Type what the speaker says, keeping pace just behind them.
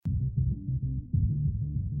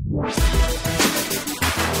Hi,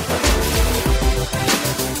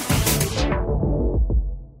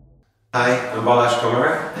 I'm Balázs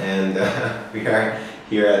Komar, and we are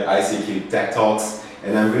here at ICQ Tech Talks,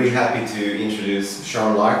 and I'm really happy to introduce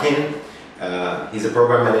Sean Larkin. He's a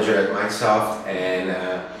program manager at Microsoft, and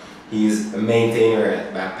he's a maintainer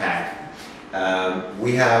at Webpack.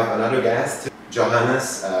 We have another guest,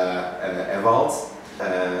 Johannes Evalds.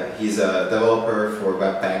 He's a developer for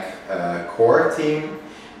Webpack core team,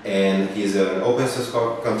 and he's an open source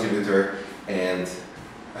contributor and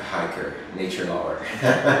a hiker, nature lover.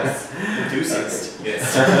 Enthusiast. Okay.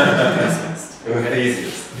 Yes.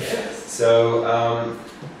 Enthusiast. Yes. So,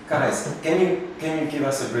 guys, can you give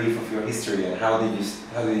us a brief of your history and how did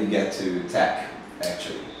you get to tech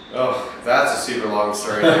actually? Oh, that's a super long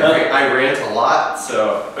story. I rant a lot,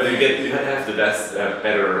 so. But you have the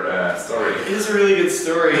better story. It is a really good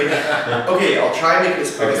story. Okay, I'll try and make it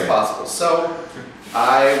as quick as possible. So,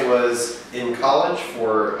 I was in college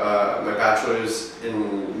for my bachelor's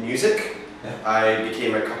in music. Yeah. I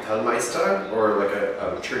became a Kapellmeister, or like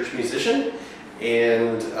a church musician,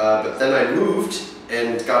 and but then I moved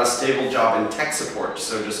and got a stable job in tech support.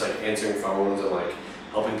 So just like answering phones and like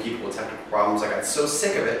helping people with technical problems. I got so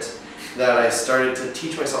sick of it that I started to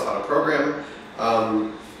teach myself how to program.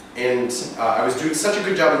 I was doing such a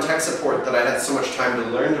good job in tech support that I had so much time to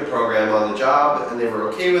learn to program on the job, and they were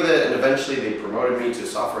okay with it, and eventually they promoted me to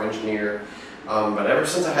software engineer. But ever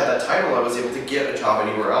since I had that title, I was able to get a job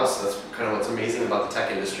anywhere else. That's kind of what's amazing about the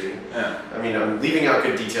tech industry. Yeah. I mean, I'm leaving out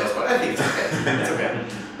good details, but I think it's okay. It's okay.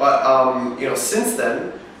 But since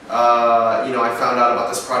then, I found out about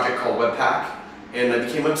this project called Webpack, and I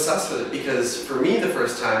became obsessed with it because for me, the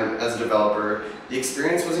first time as a developer, the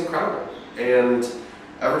experience was incredible. And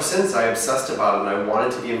ever since, I obsessed about it, and I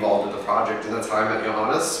wanted to be involved with the project, and that's how I met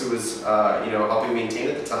Johannes, who was helping maintain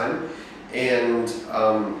at the time. And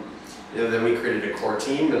then we created a core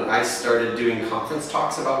team, and I started doing conference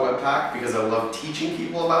talks about Webpack because I love teaching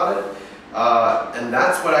people about it. And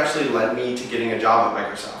that's what actually led me to getting a job at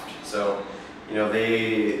Microsoft. So,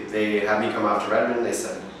 they had me come out to Redmond. They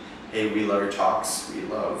said, "Hey, we love your talks. We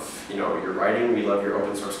love, your writing. We love your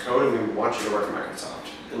open source code, and we want you to work at Microsoft."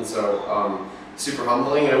 And so, super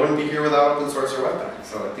humbling, and I wouldn't be here without open source or Webpack.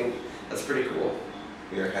 So I think that's pretty cool.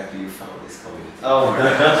 We are happy you found this community. Oh my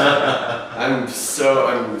gosh. I'm so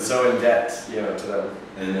in debt, to them.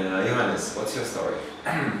 And Johannes, what's your story?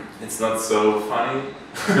 It's not so funny,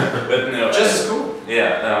 but no. Just as cool.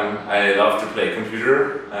 Yeah, I love to play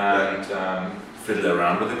computer and fiddle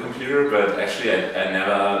around with the computer, but actually I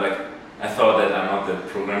never, I thought that I'm not the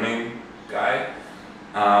programming guy.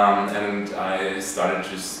 And I started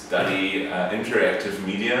to study interactive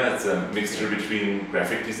media. It's a mixture between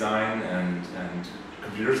graphic design and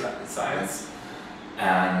computer science.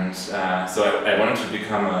 And so I wanted to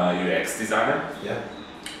become a UX designer. Yeah.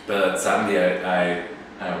 But suddenly I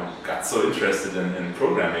got so interested in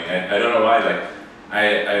programming. I don't know why.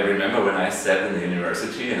 I remember when I sat in the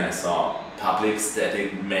university and I saw public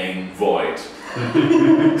static main void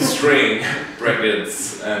string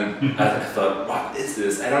brackets, and I thought, what is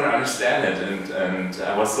this? I don't understand it, and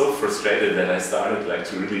I was so frustrated that I started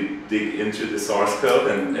to really dig into the source code,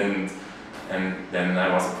 and then I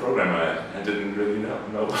was a programmer. I didn't really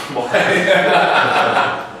know why.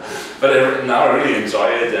 But now I really enjoy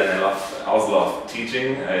it, and I also love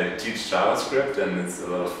teaching. I teach JavaScript, and it's a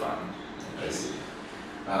lot of fun. I see.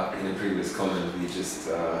 In a previous comment, we just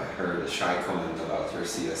heard a shy comment about your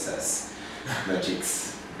CSS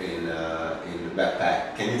magics in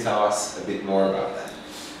Webpack. Can you tell us a bit more about that?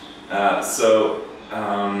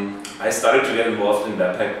 I started to get involved in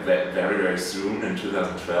Webpack very, very soon in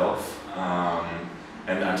 2012.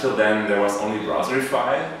 And until then, there was only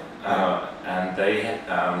Browserify, and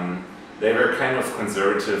they were kind of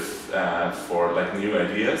conservative for new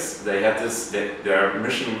ideas. They had their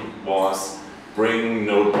mission was bring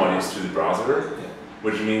node modules to the browser,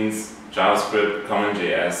 which means JavaScript,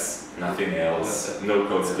 CommonJS, nothing else, no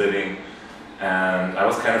code splitting. And I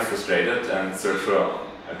was kind of frustrated and searched for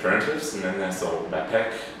alternatives, and then I saw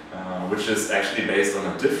Webpack, which is actually based on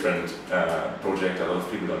a different project a lot of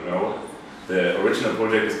people don't know. The original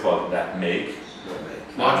project is called WebMake.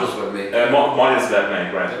 Modules WebMake. Modules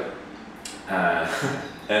WebMake, right.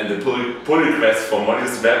 And the pull request for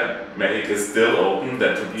Modules WebMake is still open,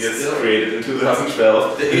 that Tobias created in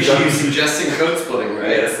 2012. The issue suggesting code splitting,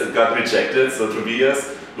 right? Yes, it got rejected, so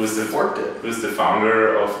Tobias, who's the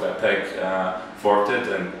founder of Webpack, forked it,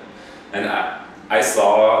 and I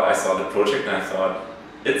saw the project and I thought,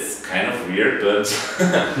 it's kind of weird, but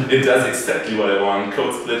it does exactly what I want,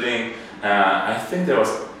 code splitting. I think there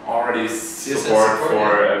was already CSS support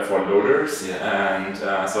support, for loaders, Yeah. and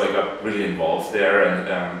so I got really involved there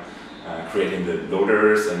and creating the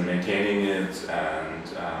loaders and maintaining it, and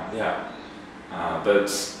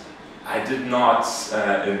but I did not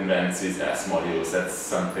invent CSS modules. That's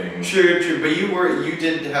something. True, but you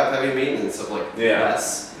did have heavy maintenance of like Yeah.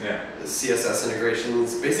 less Yeah, CSS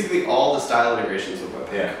integrations, basically all the style integrations with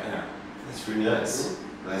Webpack. yeah. That's really nice.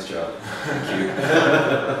 Nice job. Thank you.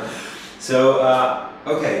 So,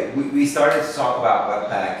 okay, we started to talk about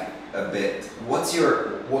Webpack a bit.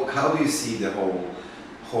 How do you see the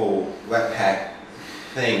whole Webpack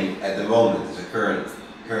thing at the moment, as a current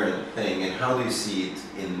thing, and how do you see it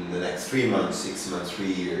in the next 3 months, 6 months,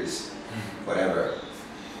 3 years, whatever?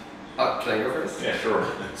 Can I go first? Yeah, sure.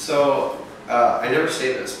 So, I never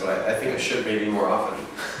say this, but I think I should maybe more often,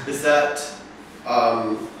 is that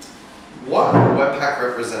what Webpack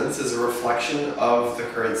represents is a reflection of the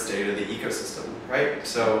current state of the ecosystem, right?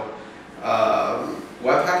 So,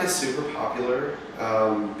 Webpack is super popular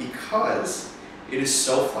because it is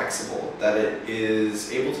so flexible that it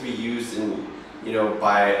is able to be used in,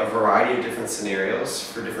 by a variety of different scenarios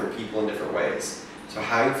for different people in different ways. So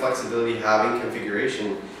having flexibility, having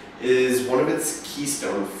configuration is one of its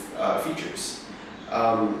keystone features.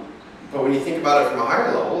 But when you think about it from a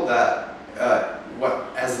higher level,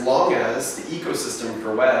 as long as the ecosystem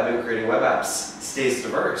for web and creating web apps stays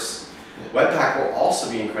diverse, Webpack will also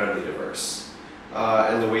be incredibly diverse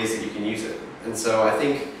in the ways that you can use it. And so I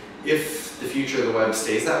think if the future of the web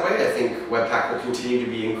stays that way, I think Webpack will continue to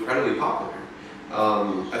be incredibly popular.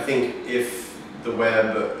 I think if the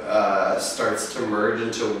web starts to merge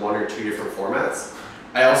into 1 or 2 different formats,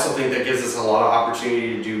 I also think that gives us a lot of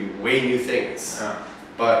opportunity to do way new things. Yeah.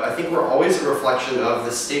 But I think we're always a reflection of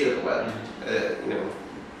the state of the web.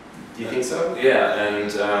 Do you think so? Yeah,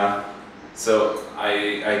 and so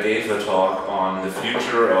I gave a talk on the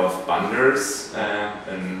future of bundlers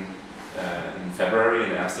in February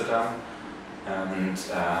in Amsterdam, and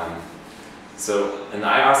and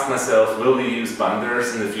I asked myself, will we use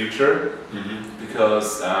bundlers in the future?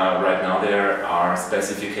 Because right now there are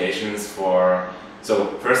specifications for.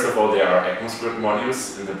 So first of all, there are ECMAScript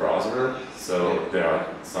modules in the browser. So there are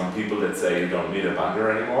some people that say you don't need a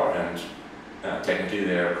bundler anymore, and technically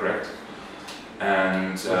they are correct.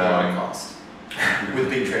 And With a high cost. With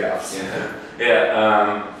big trade-offs.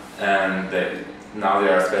 Now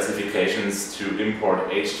there are specifications to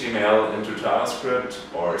import HTML into JavaScript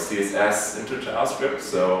or CSS into JavaScript.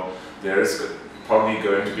 So there's probably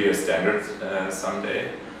going to be a standard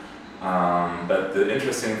someday. But the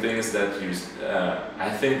interesting thing is that I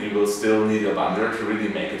think you will still need a bundler to really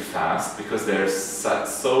make it fast, because there's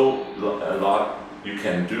a lot you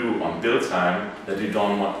can do on build time that you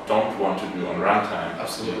don't want to do on runtime.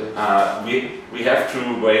 Absolutely. We have to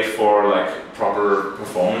wait for proper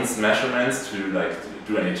performance measurements to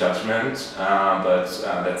do any judgment, but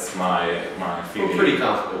that's my feeling. We're pretty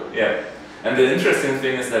confident. Yeah, and the interesting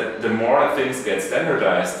thing is that the more things get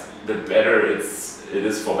standardized, the better it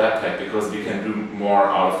is for Webpack, because we can do more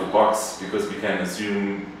out of the box, because we can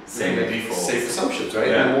assume same defaults. Safe assumptions, right?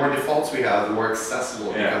 Yeah. The more defaults we have, the more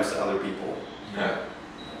accessible it becomes to other people. Yeah.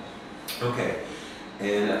 Okay,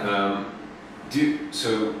 and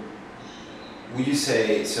would you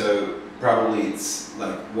say, so probably it's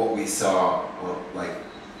like what we saw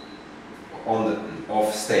on the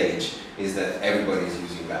off stage is that everybody's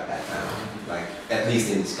using Webpack now, at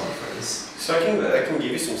least in this conference. So I can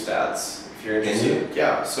give you some stats if you're Can interested. you?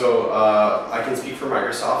 Yeah. So I can speak for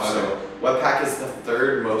Microsoft. Okay. So Webpack is the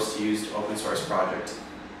 3rd most used open source project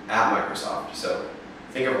at Microsoft. So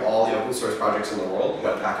think of all the open source projects in the world.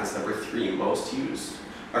 Webpack is number 3 most used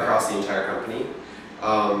across the entire company.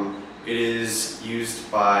 It is used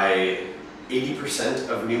by 80%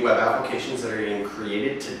 of new web applications that are getting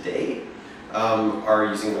created today are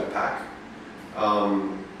using Webpack.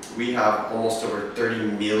 We have almost over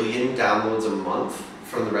 30 million downloads a month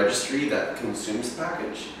from the registry that consumes the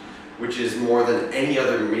package, which is more than any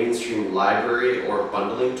other mainstream library or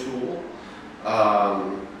bundling tool.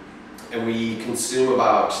 And we consume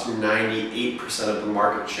about 98% of the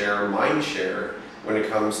market share, mind share, when it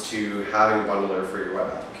comes to having a bundler for your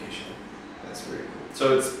web application. That's very cool.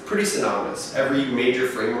 So it's pretty synonymous. Every major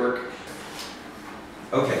framework.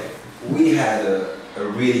 Okay, we had a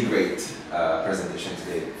really great presentation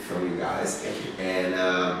today from you guys. Thank you. And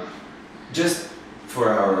just for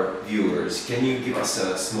our viewers, can you give us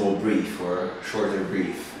a small brief or a shorter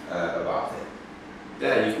brief about it?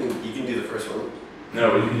 Yeah, you can do the first one.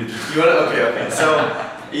 No, You want to? Okay. So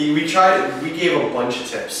we gave a bunch of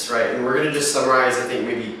tips, right? And we're going to just summarize, I think,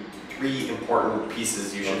 maybe 3 important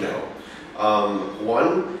pieces you should know.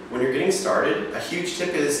 One, when you're getting started, a huge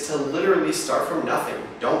tip is to literally start from nothing.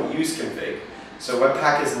 Don't use config. So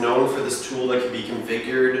Webpack is known for this tool that can be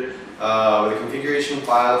configured with a configuration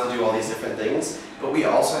file to do all these different things, but we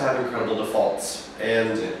also have incredible defaults.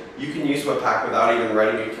 And you can use Webpack without even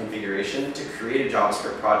writing a configuration to create a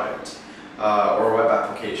JavaScript project or a web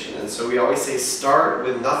application. And so we always say start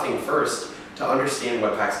with nothing first to understand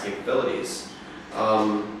Webpack's capabilities.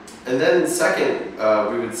 And then second,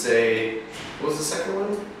 we would say, what was the second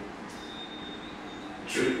one?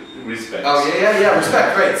 Respect. Oh yeah,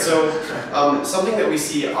 respect, right. So something that we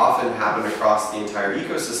see often happen across the entire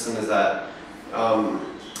ecosystem is that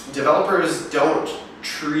developers don't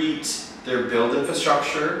treat their build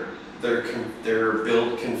infrastructure, their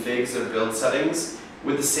build configs, their build settings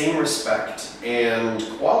with the same respect and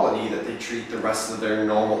quality that they treat the rest of their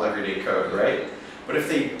normal everyday code, right? But if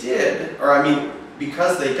they did, or I mean,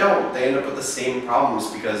 because they don't, they end up with the same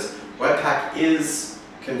problems because Webpack is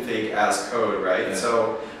config as code, right? Yeah.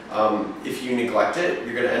 So if you neglect it,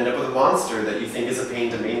 you're going to end up with a monster that you think is a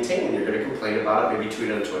pain to maintain. You're going to complain about it, maybe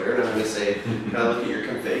tweet on Twitter, and I'm going to say, can I look at your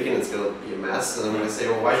config, and it's going to be a mess, and I'm going to say,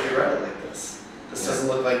 well, why did you write it like this? This doesn't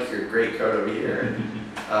look like your great code over here.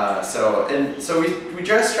 So we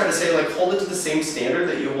just try to say, like, hold it to the same standard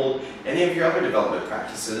that you hold any of your other development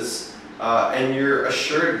practices, and you're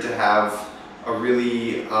assured to have a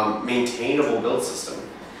really maintainable build system.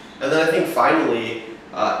 And then I think finally,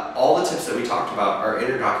 all the tips that we talked about are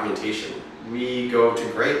in our documentation. We go to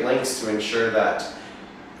great lengths to ensure that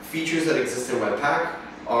features that exist in Webpack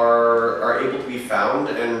are able to be found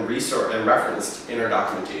and referenced in our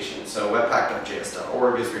documentation. So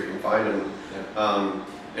webpack.js.org is where you can find them. Yeah.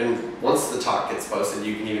 And once the talk gets posted,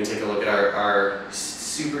 you can even take a look at our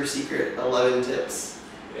super secret 11 tips.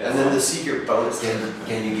 Yeah. And then the secret bonus.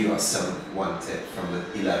 Can you give us one tip from the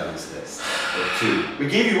 11s list? Or two? We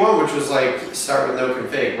gave you one, which was like start with no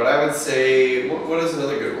config. But I would say, what is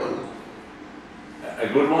another good one? A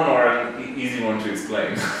good one or an easy one to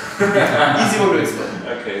explain? Easy one to explain.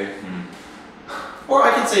 Okay. Or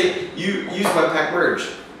I could say you use Webpack Merge.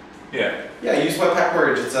 Yeah. Yeah, use Webpack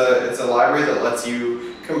Merge. It's a library that lets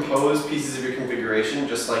you compose pieces of your configuration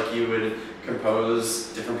just like you would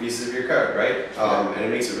compose different pieces of your code, right? And it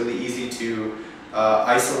makes it really easy to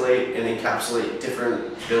isolate and encapsulate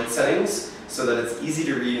different build settings so that it's easy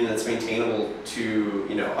to read and it's maintainable to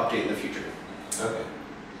update in the future. Okay,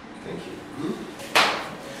 thank you.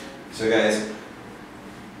 So guys,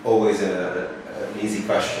 always an easy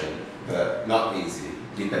question, but not easy,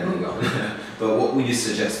 depending on. But what would you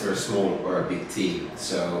suggest for a small or a big team?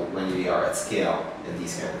 So when we are at scale and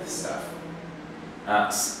these kind of stuff.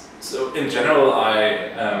 So in general,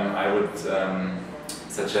 I would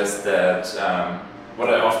suggest that what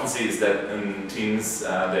I often see is that in teams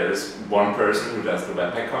there is one person who does the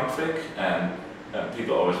Webpack config, and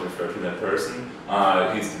people always refer to that person.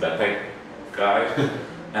 He's the Webpack guy,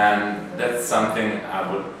 and that's something I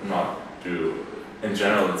would not do. In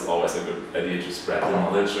general, it's always a good idea to spread the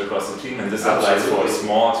knowledge across the team, and this applies for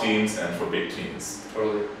small teams and for big teams.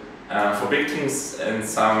 Totally. For big teams, in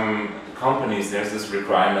some companies, there's this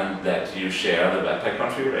requirement that you share the Webpack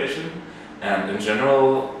configuration, and in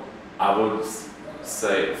general, I would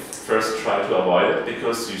say first try to avoid it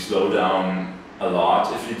because you slow down a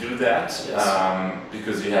lot if you do that. Yes.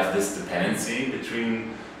 Because you have this dependency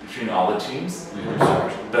between all the teams.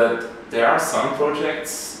 Mm-hmm. But there are some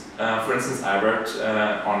projects. For instance, I worked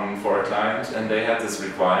for a client, and they had this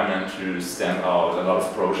requirement to stamp out a lot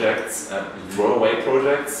of projects, throwaway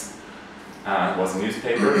projects. It was a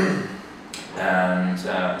newspaper. And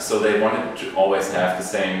so they wanted to always have the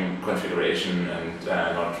same configuration and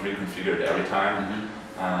not reconfigure it every time.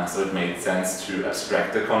 Mm-hmm. So it made sense to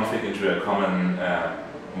abstract the config into a common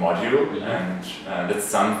module, mm-hmm. and that's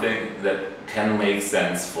something that can make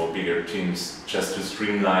sense for bigger teams, just to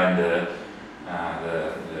streamline the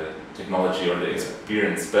technology or the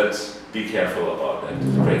experience. But be careful about that;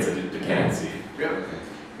 it creates a dependency. Yeah,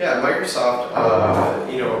 yeah. Microsoft,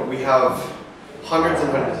 we have hundreds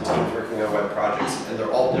and hundreds of teams working on web projects, and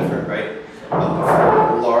they're all different, right?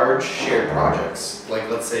 For large shared projects, like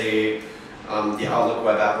let's say the Outlook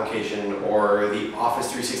web application or the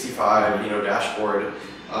Office 365, dashboard.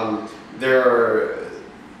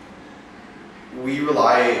 We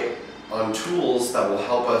rely on tools that will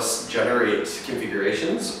help us generate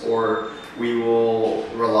configurations, or we will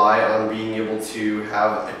rely on being able to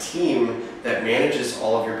have a team that manages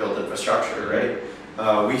all of your build infrastructure, right?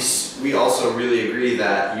 We also really agree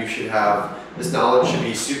that you should have, this knowledge should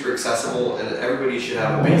be super accessible, and everybody should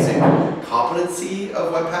have a basic competency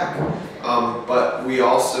of Webpack. But we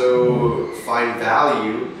also find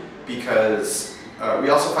value because we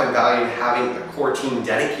also find value in having a core team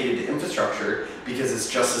dedicated to infrastructure because it's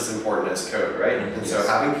just as important as code, right? And so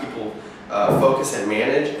having people focus and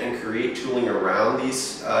manage and create tooling around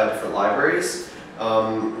these different libraries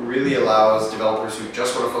really allows developers who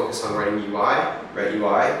just want to focus on writing UI, write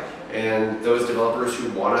UI, and those developers who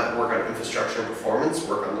want to work on infrastructure and performance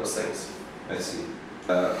work on those things. I see.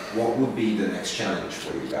 What would be the next challenge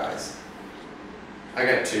for you guys? I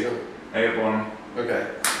got two. I have one. Okay.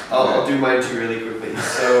 I'll do mine two really quickly.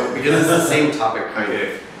 So, because it's the same topic, kind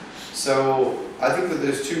of. So, I think that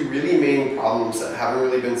there's two really main problems that haven't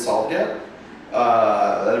really been solved yet,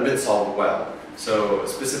 that have been solved well. So,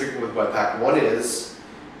 specifically with Webpack, one is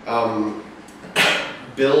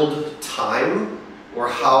build time, or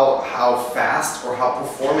how fast or how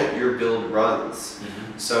performant your build runs.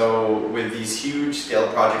 So, with these huge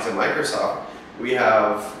scale projects at Microsoft, we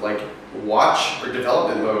have like watch or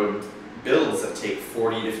development mode builds that take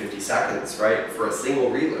 40 to 50 seconds, right, for a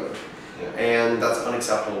single reload. And that's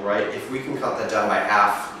unacceptable, right? If we can cut that down by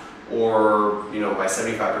half or, you know, by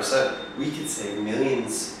 75%, we could save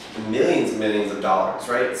millions and millions of dollars,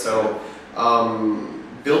 right? So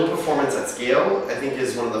build performance at scale, I think,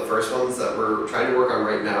 is one of the first ones that we're trying to work on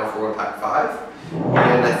right now for Webpack 5.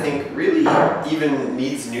 And I think really even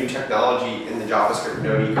needs new technology in the JavaScript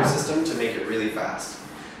Node ecosystem to make it really fast.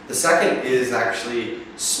 The second is actually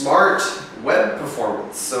smart web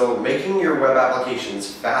performance, so making your web applications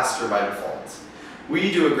faster by default.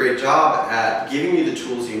 We do a great job at giving you the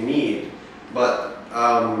tools you need, but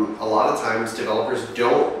a lot of times developers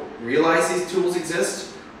don't realize these tools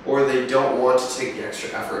exist, or they don't want to take the extra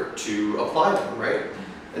effort to apply them, right?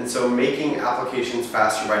 And so making applications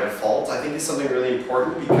faster by default, I think, is something really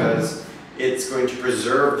important because it's going to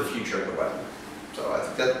preserve the future of the web. So I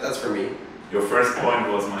think that's for me. Your first point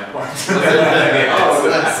was my point. Oh,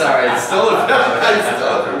 that's sorry. It's still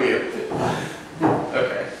for me.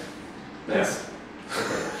 Okay. Nice.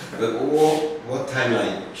 Okay. But what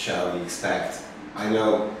timeline shall we expect? I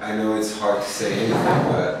know it's hard to say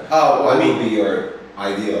anything, but what would be your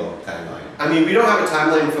ideal timeline? I mean, we don't have a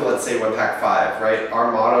timeline for, let's say, Webpack 5, right?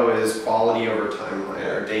 Our motto is quality over timeline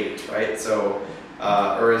or date, right? So,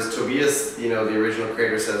 or as Tobias, you know, the original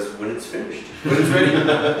creator says, when it's finished, when it's ready,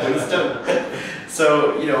 when it's done.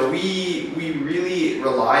 So, you know, we really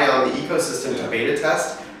rely on the ecosystem to beta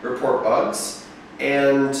test, report bugs,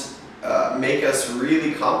 and make us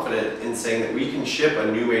really confident in saying that we can ship a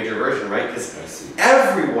new major version, right? Because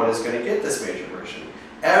everyone is going to get this major version.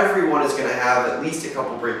 Everyone is going to have at least a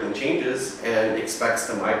couple breaking changes and expects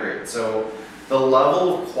to migrate. So the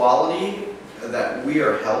level of quality that we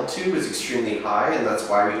are held to is extremely high, and that's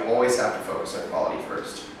why we always have to focus on quality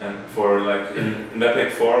first. And for like in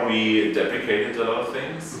Webpack 4, we deprecated a lot of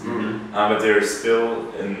things, but they're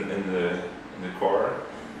still in the core.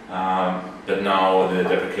 But now the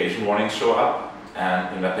deprecation warnings show up,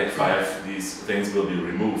 and in Webpack 5 these things will be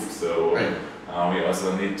removed. So we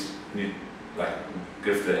also need like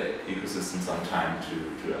give the ecosystem some time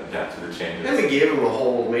to adapt to the changes. And we gave them a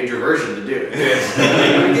whole major version to do. We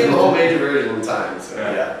gave them a whole major version in time. So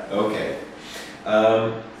yeah. Okay.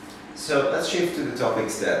 So let's shift to the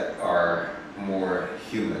topics that are more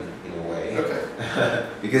human in a way. Okay.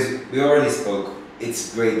 Because we already spoke.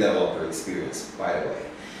 It's great developer experience, by the way.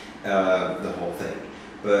 The whole thing.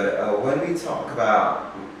 But when we talk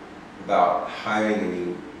about hiring a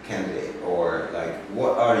new candidate, or like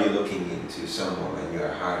what are you looking into someone when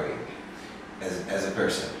you're hiring as a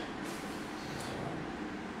person?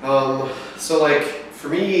 So like for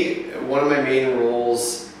me, one of my main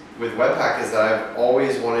roles with Webpack is that I've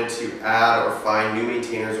always wanted to add or find new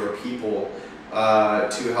maintainers or people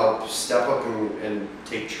to help step up and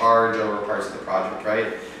take charge over parts of the project,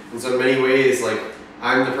 right? And so in many ways, like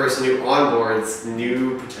I'm the person who onboards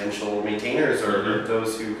new potential maintainers or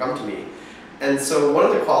those who come to me. And so one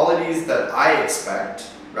of the qualities that I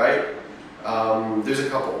expect, right, there's a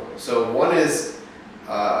couple. So one is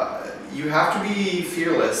you have to be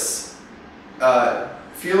fearless.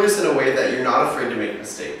 Fearless in a way that you're not afraid to make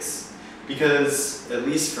mistakes. Because, at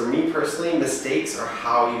least for me personally, mistakes are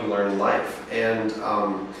how you learn life. And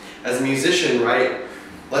as a musician, right,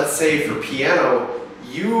 let's say for piano,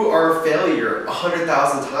 you are a failure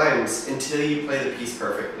 100,000 times until you play the piece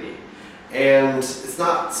perfectly. And it's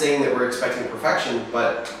not saying that we're expecting perfection,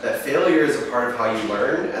 but that failure is a part of how you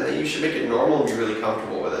learn, and that you should make it normal and be really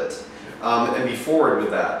comfortable with it, and be forward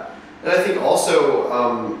with that. And I think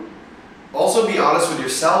also be honest with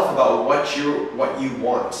yourself about what you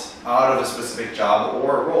want out of a specific job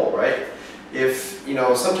or a role, right? If, you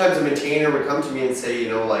know, sometimes a maintainer would come to me and say, you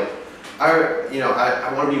know, like,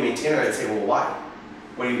 I want to be a maintainer, I'd say, well, why?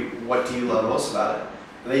 What do you love most about it?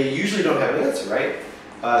 they usually don't have an answer, right?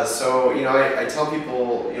 So, you know, I tell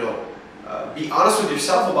people, you know, be honest with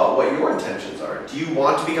yourself about what your intentions are. Do you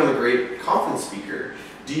want to become a great conference speaker?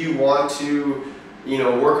 Do you want to, you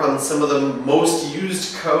know, work on some of the most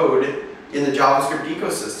used code in the JavaScript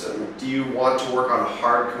ecosystem? Do you want to work on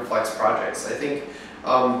hard, complex projects? I think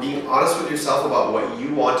being honest with yourself about what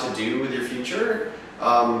you want to do with your future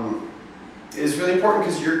is really important,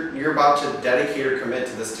 because you're about to dedicate or commit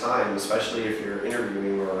to this time, especially if you're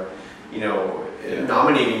interviewing or, you know,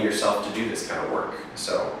 nominating yourself to do this kind of work.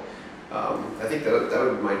 So I think that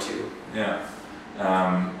would be my two. Yeah.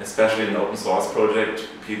 Especially in an open source project,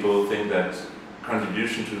 people think that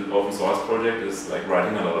contribution to the open source project is like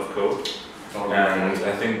writing a lot of code. Totally. And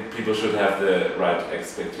I think people should have the right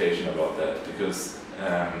expectation about that, because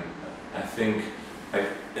I think, like,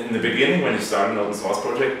 in the beginning, when you start an open source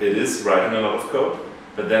project, it is writing a lot of code.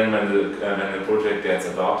 But then when the project gets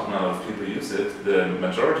adopted and a lot of people use it, the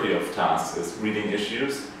majority of tasks is reading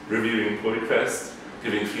issues, reviewing pull requests,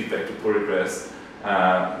 giving feedback to pull requests,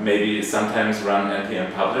 maybe sometimes run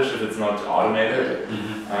npm publish if it's not automated.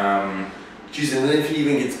 Geez, and then if it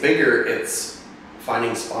even gets bigger, it's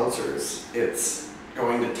finding sponsors. It's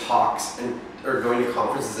going to talks or going to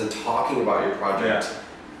conferences and talking about your project.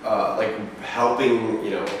 Like helping,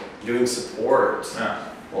 you know, doing support.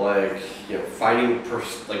 Like, you know, finding,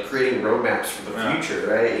 like creating roadmaps for the future,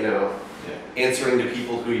 right? You know, answering to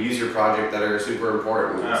people who use your project that are super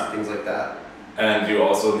important, things like that. And you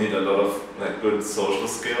also need a lot of like good social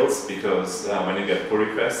skills, because when you get pull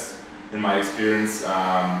requests, in my experience,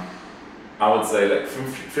 I would say like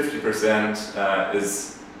 50%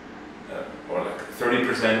 is, or like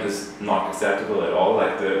 30% is not acceptable at all.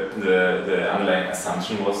 Like the underlying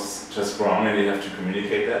assumption was just wrong, and you have to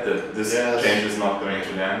communicate that this change is not going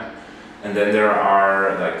to land. And then there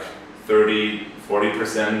are like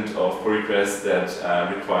 30-40% of pull requests that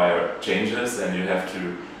require changes, and you have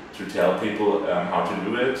to tell people how to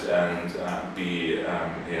do it, and be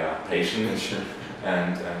patient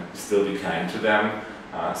and still be kind to them.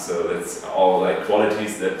 So that's all like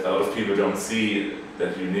qualities that a lot of people don't see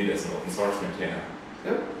that you need as an open source maintainer.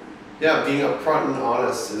 Yeah, being upfront and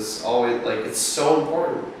honest is always, like, it's so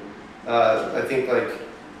important. I think like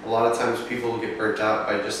a lot of times people get burnt out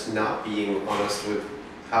by just not being honest with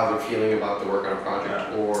how they're feeling about the work on a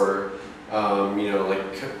project, or you know, like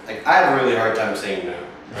I have a really hard time saying no.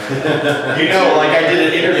 You know, like I did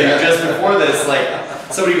an interview just before this. Like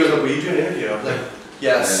somebody goes, "Oh, will you do an interview?" I'm like,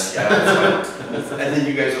 "Yes, that's fine." And then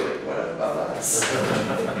you guys are like, "What about us?"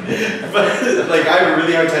 But like I have a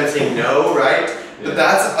really hard time saying no, right? But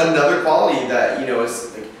that's another quality that, you know,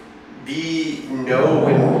 is like, know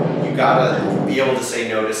when you gotta be able to say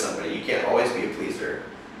no to somebody. You can't always be a pleaser.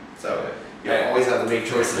 So you always have to make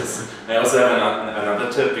choices. I also have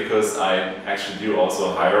another tip, because I actually do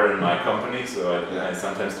also hire in my company, so I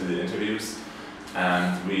sometimes do the interviews,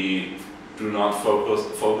 and we do not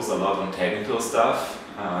focus a lot on technical stuff.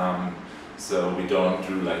 So we don't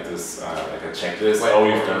do like this like a checklist.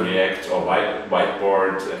 You've done React or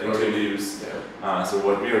whiteboard interviews. So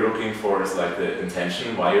what we are looking for is like the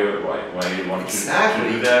intention, why you want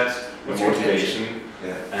to do that, the motivation,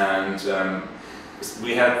 and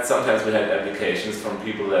sometimes we had applications from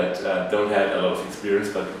people that don't have a lot of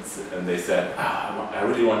experience, and they said, I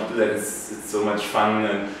really want to do that. It's so much fun,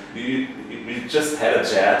 and we just had a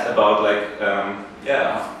chat about like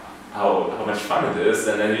how much fun it is,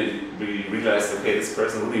 and then we realized, okay, this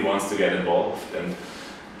person really wants to get involved, and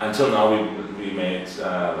until now we made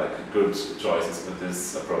like good choices with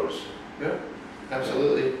this approach. Yeah,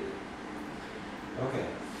 absolutely. Okay.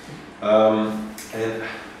 And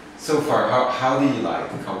so far, how do you like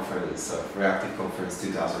the conference of Reactive Conference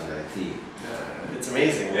 2019? It's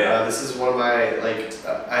amazing. This is one of my,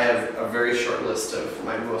 I have a very short list of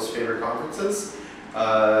my most favorite conferences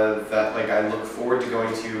that like I look forward to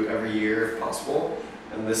going to every year if possible,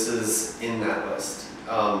 and this is in that list.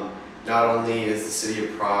 Not only is the city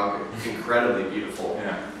of Prague incredibly beautiful,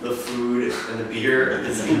 the food and the beer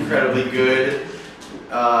is incredibly good.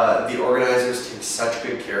 The organizers take such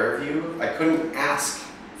good care of you. I couldn't ask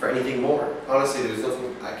for anything more. Honestly, there's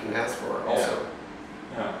nothing I can ask for also.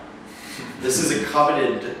 This is a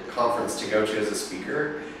coveted conference to go to as a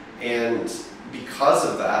speaker, and because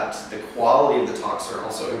of that, the quality of the talks are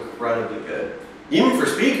also incredibly good. Even for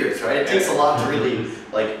speakers, right? It takes a lot to really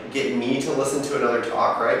like get me to listen to another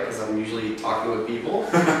talk, right? Because I'm usually talking with people,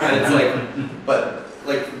 and it's like, but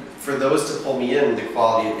like for those to pull me in, the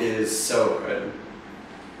quality is so good.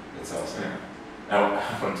 It's awesome.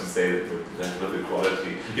 I want to say that with the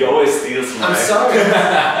quality. He always steals my... I'm sorry.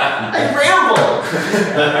 I ramble.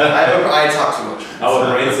 I talk too much.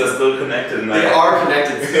 Our brains are still connected. And They are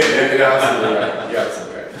connected. You're absolutely right. You're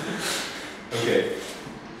absolutely right. Okay,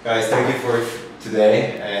 guys, thank you for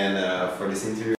today and for this interview.